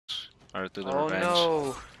Or through the Oh revenge.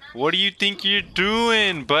 no. What do you think you're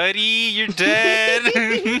doing, buddy? You're dead.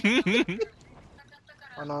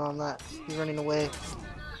 Oh no, I'm not. He's running away.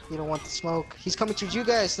 He don't want the smoke. He's coming to you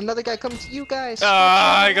guys. Another guy coming to you guys.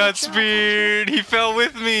 Ah, I got Watch out, speared. He fell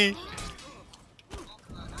with me.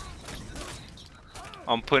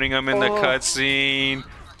 I'm putting him in the cutscene.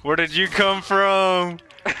 Where did you come from?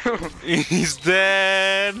 He's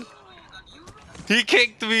dead. He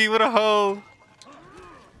kicked me. What a hoe.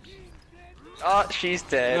 Oh, she's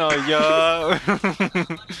dead. Oh, yeah.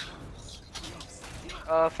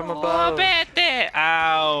 From Oh, above. vete.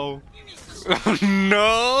 Ow.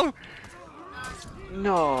 No.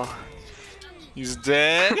 No. He's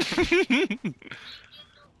dead.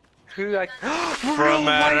 Who like From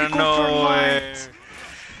out of nowhere.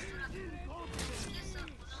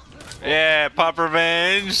 Yeah, pop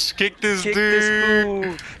revenge. Kick this Kick dude. this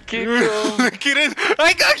fool. Kick him. Look at it.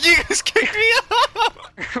 I got you guys kicked me off.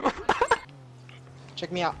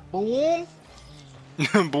 Check me out. Boom.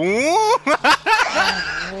 Boom.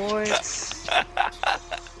 What?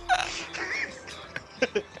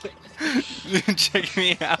 Check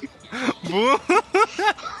me out. Boom.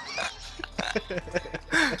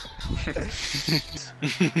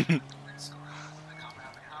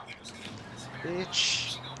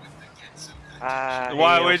 Bitch.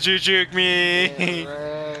 Why would you juke me? Yeah,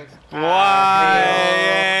 right. Why,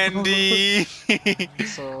 Andy?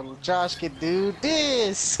 So Josh can do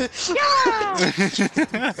this.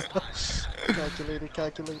 Calculated.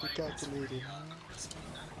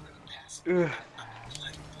 Ugh.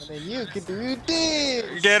 And then you can do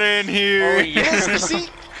this. Get in here. Oh, yeah. Yes, you see?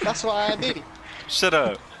 That's why I did it. Shut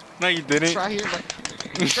up. No, you didn't. It's right here,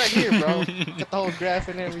 it's right here, bro. Got the whole graph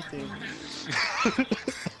and everything.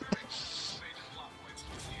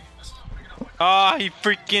 Oh, he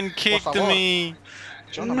freaking kicked me.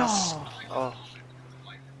 No. Oh.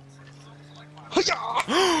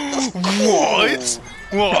 What?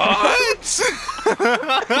 What?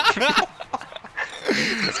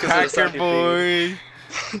 Hacker boy.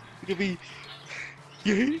 Could be.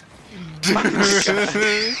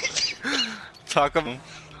 Talk about.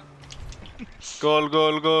 Goal.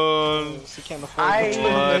 He can't afford it.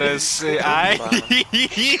 What a say.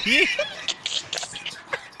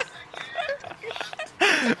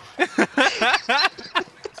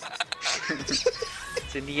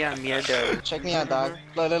 Tenía miedo. Check me out, dog.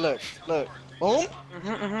 Look. Boom.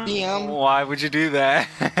 Bam. Why would you do that?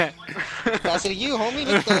 Pass it to you, homie.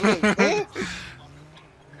 Look. Boom.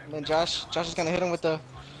 And then Josh is gonna hit him with the.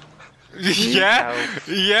 Yeah,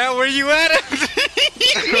 where you at?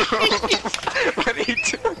 What are you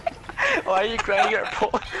doing? Why are you grinding our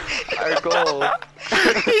goal? I got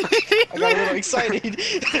a little excited.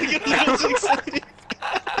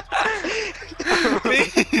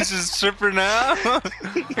 He's a stripper now.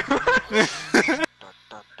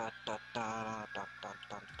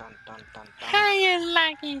 How you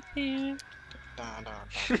like it, dude?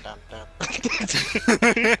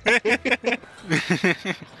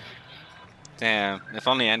 Damn, if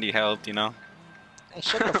only Andy helped, you know? Hey,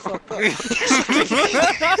 shut the fuck up.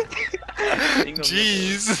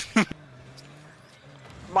 Jeez.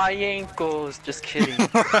 My ankles. Just kidding.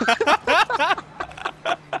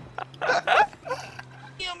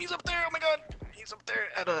 Damn, he's up there. Oh my god. He's up there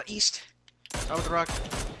at east. Out with the rock.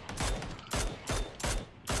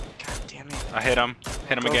 God damn it. I hit him.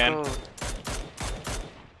 Hit him again. Go.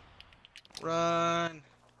 Run.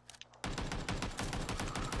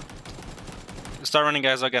 Start running,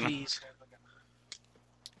 guys. I'll get him. Jeez.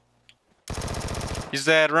 He's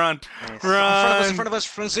dead. Run. Nice. Run. In front of us.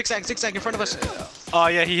 From zigzag in front of us. Oh,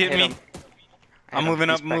 yeah, he hit me. Him. I'm Hit him. moving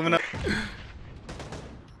up, He's back moving up. up.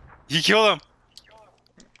 He killed him.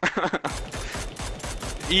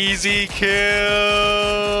 Easy kill.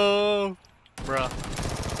 Bruh.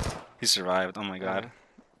 He survived. Oh my god.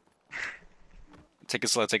 Take it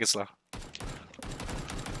slow.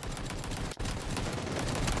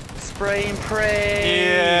 Spray and pray.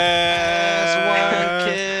 Yeah. That's one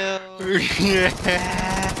kill. Yeah.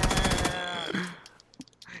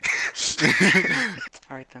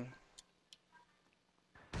 Alright then.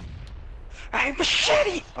 I'm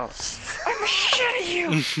machete! Oh. I'm machete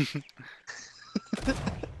you!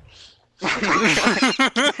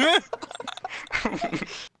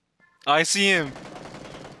 I see him.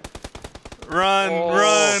 Run.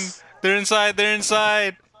 Oh. They're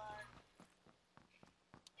inside.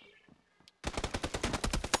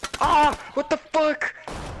 Ah! What the fuck?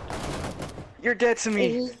 You're dead to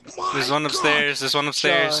me. Oh There's one upstairs.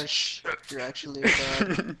 Josh, you're actually a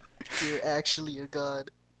god. You're actually a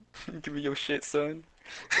god. Give me your shit, son.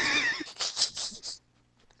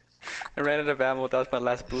 I ran out of ammo. That was my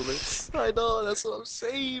last bullets. I know, that's what I'm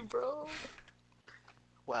saying, bro.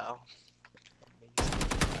 Wow. Amazing.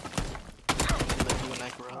 When I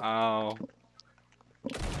grow up. Oh.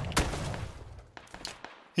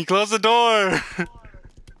 He closed the door!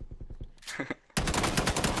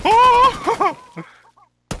 Oh!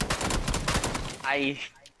 I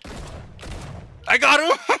got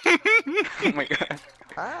him! Oh my god.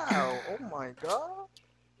 Ow, oh my god.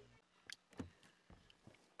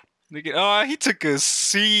 Look at, oh, he took a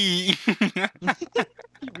seat. He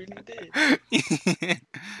really did.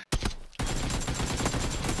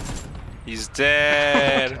 He's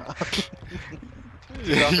dead.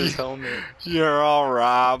 Took off his helmet. You're all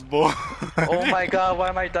right, boy. Oh my god, why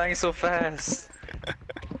am I dying so fast?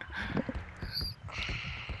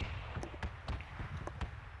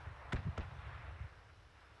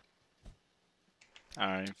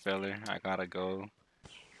 Alright, fella, I gotta go.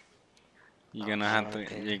 You're gonna have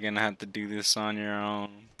to do this on your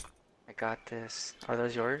own. I got this. Are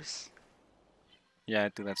those yours? Yeah, I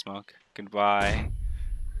do that smoke. Goodbye.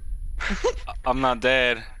 I'm not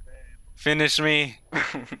dead. Finish me.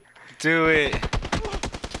 Do it.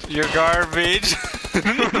 You're garbage.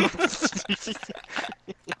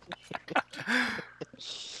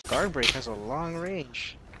 Guard break has a long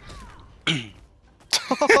range.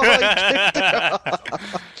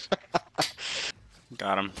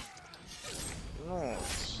 Got him.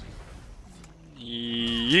 Nice.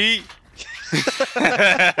 Yeet.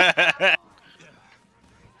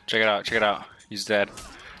 Check it out, check it out. He's dead.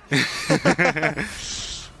 I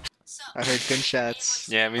heard gunshots.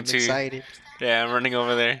 Yeah, me I'm too. excited. Yeah, I'm running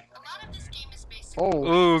over there.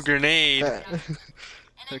 Oh, Ooh, grenade. that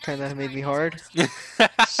kind of made me hard.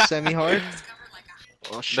 Semi-hard.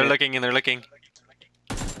 Oh shit. They're looking and they're looking.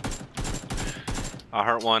 I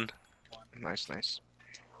hurt one. Nice, nice.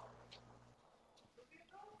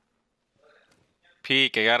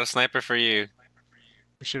 Peek, I got a sniper for you.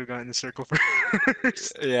 We should have gotten the circle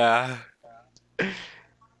first. Yeah.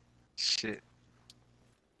 Shit.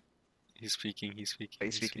 He's speaking, he's speaking.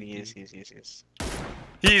 He's speaking, he is.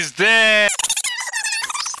 He's dead!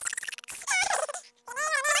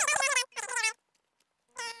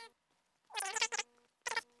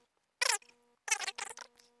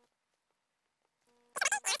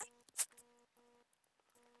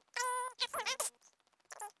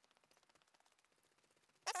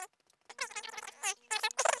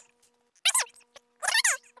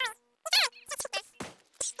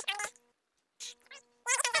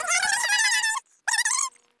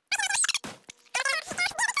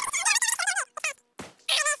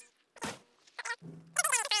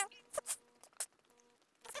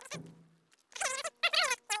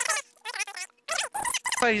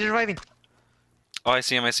 Oh, he's reviving. Oh, I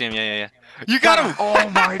see him, yeah, yeah, yeah. You got him! Oh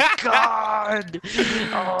my god!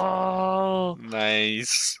 Oh.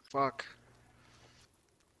 Nice. Fuck.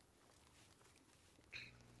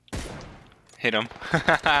 Hit him.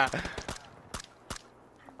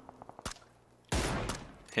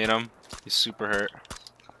 Hit him. He's super hurt.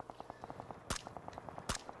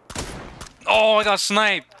 Oh, I got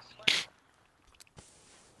sniped!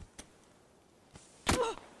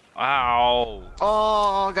 Ow.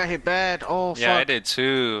 Oh, I got hit bad. Oh, Yeah, I fuck. did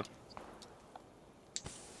too.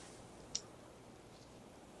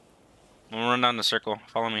 I'm gonna run down the circle.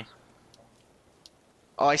 Follow me.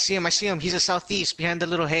 Oh, I see him. He's at southeast, behind the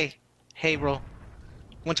little hay. Hay roll.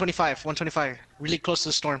 125. Really close to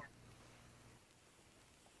the storm.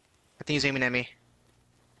 I think he's aiming at me.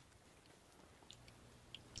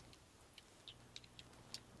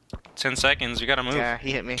 Ten seconds. We gotta move. Yeah,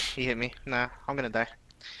 he hit me. Nah, I'm gonna die.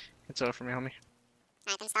 It's over for me, homie.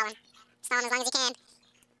 Alright, then stall him. Stall him as long as you can.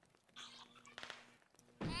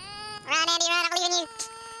 Run, Andy, run, I believe in you.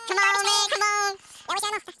 Come on, man, come on. Yeah, we got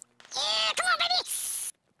enough. Yeah, come on, baby.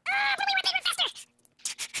 Put me right there, faster.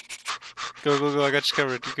 Go, go, go. I got you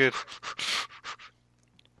covered. You're good.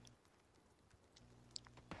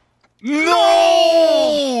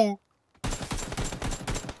 No!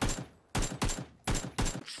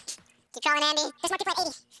 Keep crawling, Andy. There's more people at 80.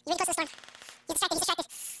 You're really close to the storm. He's distracted.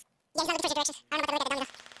 Yeah, he's not looking towards your direction. I don't know about the way that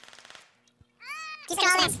He's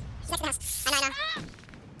crawling. He's next to the house. I know.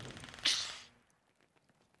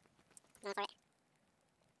 Going for it.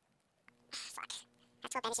 Fuck. I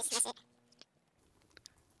told Ben to just miss it.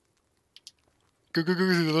 Go, go, go, go.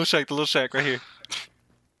 The little shack right here.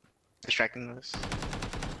 Distracting us.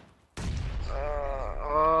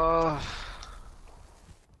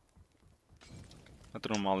 I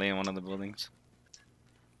threw them all in one of the buildings.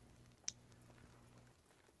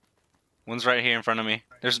 One's right here in front of me.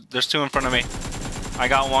 There's two in front of me. I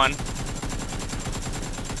got one.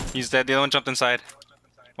 He's dead. The other one jumped inside.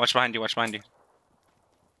 Watch behind you. Watch behind you.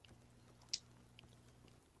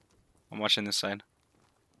 I'm watching this side.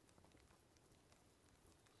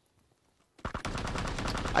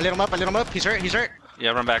 I lit him up. I lit him up. He's hurt. He's hurt. Yeah,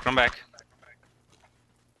 run back. Run back.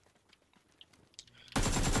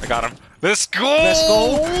 I got him. Let's go! Let's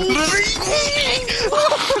go. Let's go!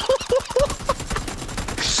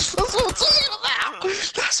 That's what I'm talking about.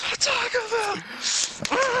 That's what I'm talking about.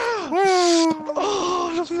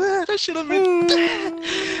 Oh man, I should have been dead.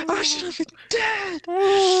 I should have been dead.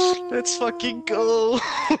 Let's fucking go.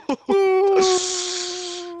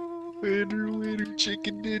 Winner,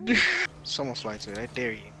 chicken dinner. Someone fly to it. I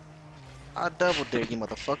dare you. I double dare you,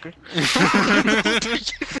 motherfucker.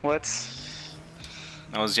 What?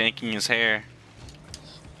 I was yanking his hair.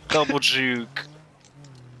 Double juke.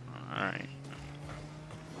 Alright.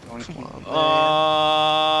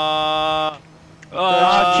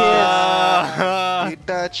 You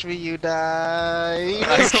touch me, you die.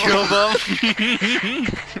 I killed him.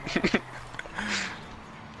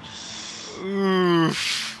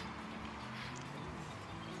 Oof.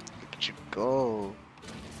 Look at you go.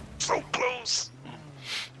 So close.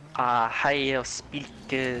 High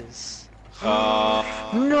speakers.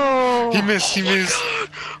 No. He missed. He missed.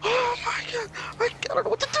 Oh my god. I don't know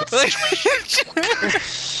what to do.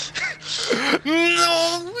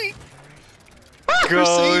 No.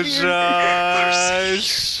 Go,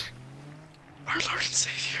 Josh. Our Lord and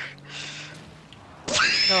Savior.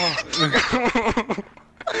 No.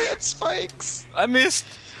 I had spikes. I missed.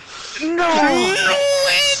 No!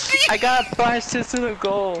 Andy. I got 5 assists to the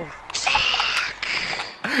goal.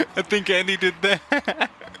 I think Andy did that.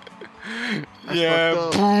 Yeah,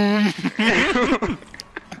 fucked boom.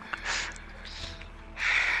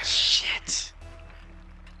 Shit.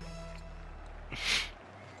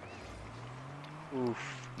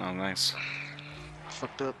 Oof. Oh, nice. I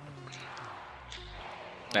fucked up.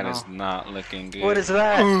 That is not looking good. What is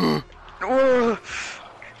that? Whoa.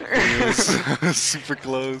 It was super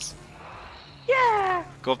close. Yeah!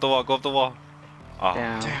 Go up the wall. Go up the wall. Oh.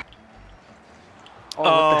 Damn. Oh,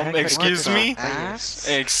 what the heck? Excuse What the me? ass?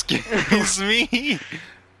 Excuse me?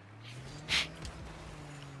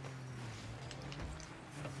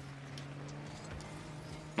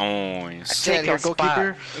 Nice. Get out Take your here,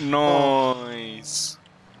 goalkeeper. Nice.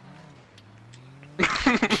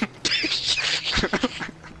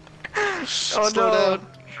 Oh Slow no! down.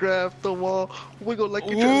 Grab the wall. Wiggle like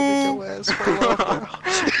you're trying to make your ass fall off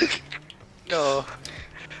now. No.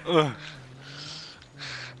 Ugh.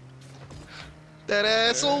 That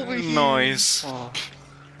ass over here. Nice. Oh.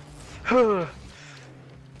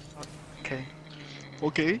 Okay.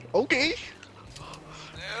 Okay. Okay.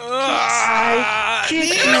 Ah,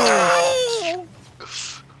 kicked no!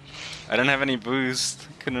 I didn't have any boost.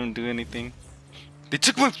 Couldn't do anything. They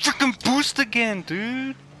took my freaking boost again,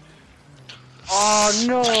 dude. Oh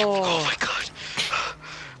no! Oh my god.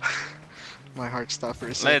 My heart stopped for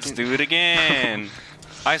a second. Let's do it again.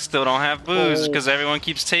 I still don't have boost because everyone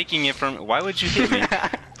keeps taking it from. Why would you hit me?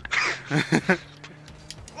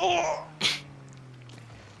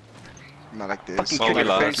 Not like this. Fucking Oh, kick we your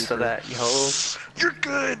lost. face to that, yo. You're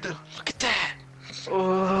good. Look at that.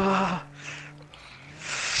 Oh.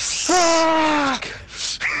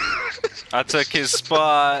 I took his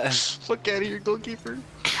spot. Fuck out of here, goalkeeper.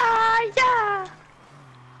 Yeah!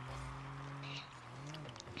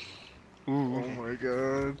 Oh my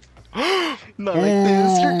god. Not like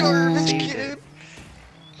this. You're garbage, Saved kid.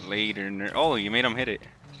 Later, nerd. Oh, you made him hit it.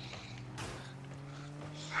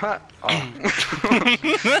 Huh. Oh.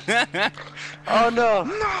 Oh no!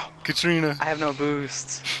 No. Katrina. I have no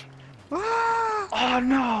boost. Ah. Oh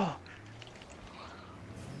no!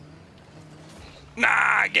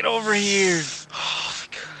 Nah, get over here. Oh my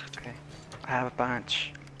god. Okay. I have a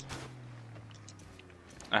bunch.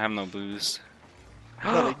 I have no boost.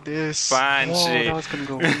 Not like this. Fine Whoa, shit. that was gonna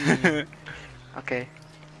go weird. Okay.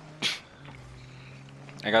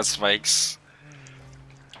 I got spikes.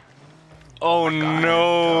 Oh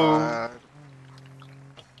no! God.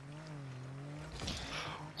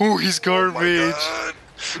 Oh, he's garbage.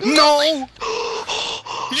 No!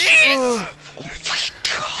 Yes! Oh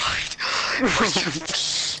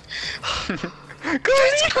my god.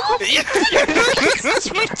 Let's go! That's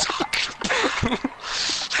what I'm talking about.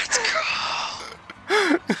 Let's go.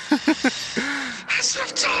 That's what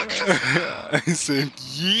I'm talking about. I said,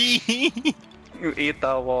 yee! You ate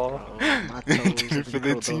that wall. My toes Did it have for been the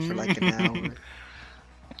curled up team. for like an hour.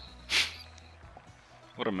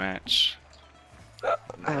 What a match. That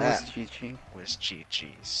was That GG. was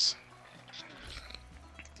GG's.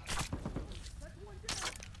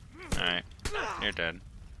 Alright, you're dead.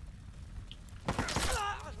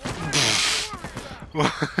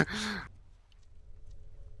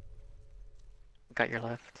 Got your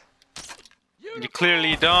left. You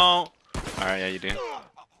clearly don't. Alright, yeah, you do.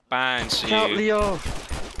 Fine, Shout, shoot. Leo!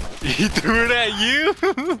 He threw it at you?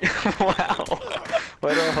 Wow.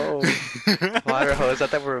 Water hose. Water hose. I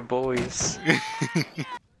thought we were boys.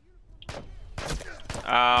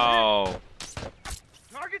 Oh.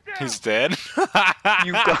 He's dead?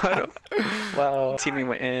 You got him. Wow. Teammate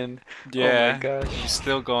went in. Yeah. Oh my gosh. He's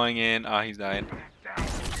still going in. Oh, he's died.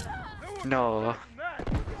 No.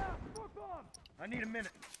 I need a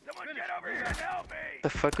minute. Someone get over here and help me! The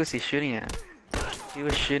fuck was he shooting at? He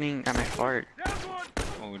was shooting at my fart.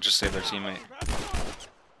 Oh, we just saved our teammate.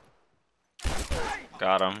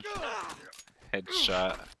 Got him.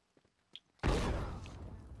 Headshot.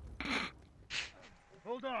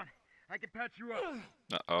 Hold on. I can patch you up.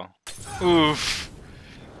 Uh-oh. Oof.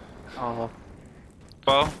 Oh.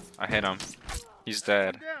 Bo, I hit him. He's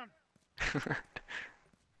dead. Down.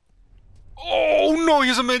 Oh no, he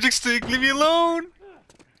has a magic stick. Leave me alone.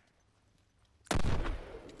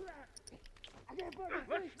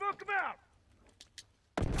 Let's smoke him out.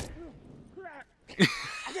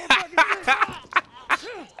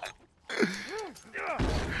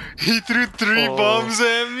 He threw 3 Oh. bombs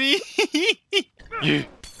at me. Yeah.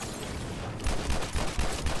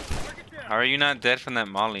 How are you not dead from that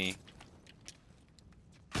molly?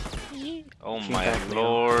 Oh Came my back, Leo.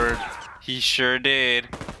 lord. He sure did.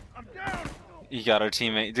 I'm down. He got our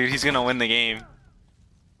teammate. Dude, he's gonna win the game.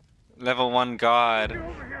 Level 1 god.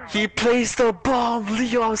 He placed the bomb,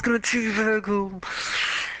 Leo. I was gonna teabag him.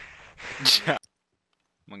 I'm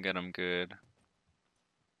gonna get him good.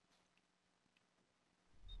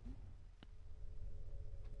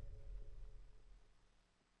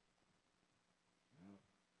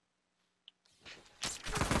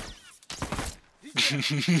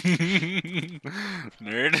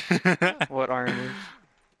 Nerd. What armor?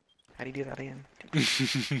 How do you do that again?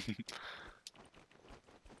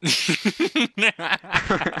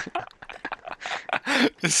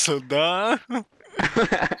 It's so dumb.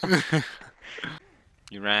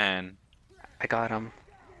 You ran. I got him.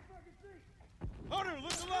 Hunter,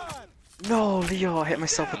 look alive. No, Leo, I hit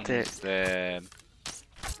myself with He's it. dead.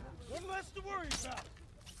 One less to worry about.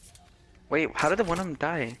 Wait, how did the one of them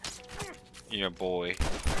die? Your boy.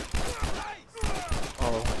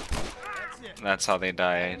 Oh. That's it. That's how they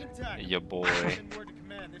died. Attack. Your boy. Send word to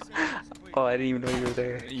command. This area is clear. Oh, I didn't even know you were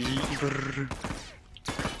there.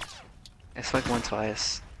 I spiked one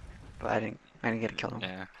twice, but I didn't get to kill him.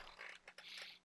 Yeah.